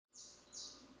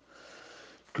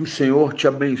Que o Senhor te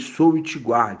abençoe e te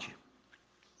guarde.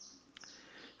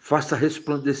 Faça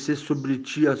resplandecer sobre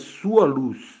ti a sua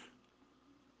luz.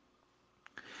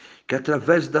 Que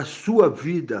através da sua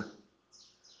vida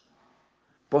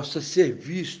possa ser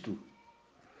visto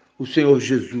o Senhor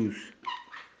Jesus.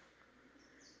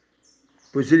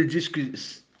 Pois ele diz que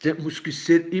temos que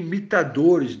ser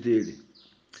imitadores dele.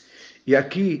 E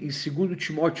aqui em 2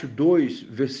 Timóteo 2,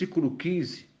 versículo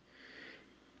 15,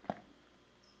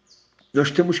 nós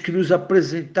temos que nos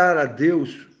apresentar a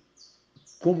Deus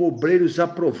como obreiros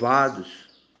aprovados,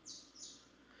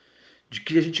 de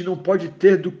que a gente não pode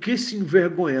ter do que se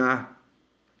envergonhar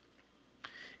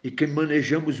e que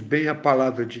manejamos bem a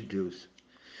palavra de Deus.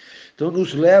 Então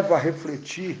nos leva a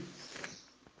refletir,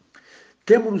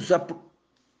 temos nos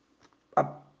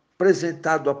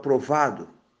apresentado aprovado,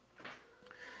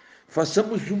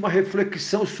 façamos uma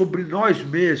reflexão sobre nós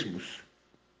mesmos.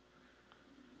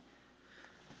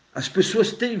 As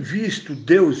pessoas têm visto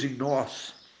Deus em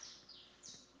nós.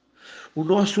 O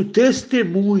nosso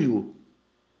testemunho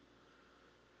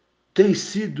tem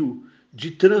sido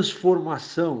de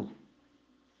transformação.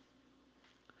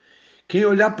 Quem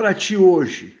olhar para ti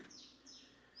hoje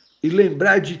e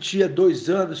lembrar de ti há 2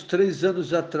 anos, 3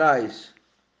 anos atrás,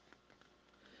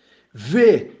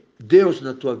 vê Deus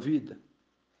na tua vida.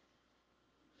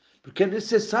 Porque é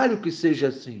necessário que seja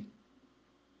assim.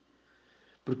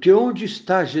 Porque onde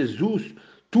está Jesus,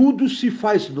 tudo se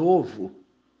faz novo.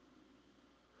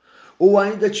 Ou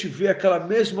ainda te vê aquela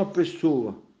mesma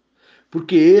pessoa.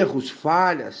 Porque erros,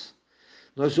 falhas,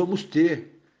 nós vamos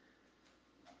ter.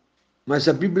 Mas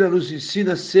a Bíblia nos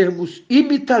ensina a sermos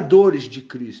imitadores de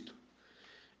Cristo.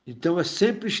 Então é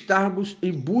sempre estarmos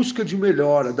em busca de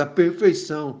melhora, da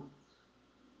perfeição.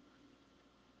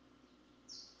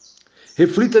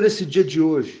 Reflita nesse dia de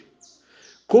hoje.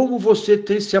 Como você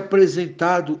tem se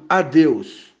apresentado a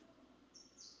Deus?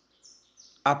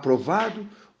 Aprovado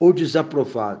ou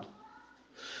desaprovado?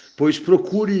 Pois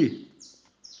procure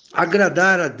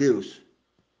agradar a Deus.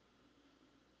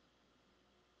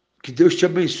 Que Deus te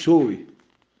abençoe,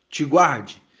 te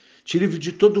guarde, te livre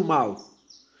de todo mal.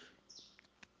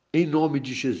 Em nome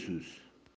de Jesus.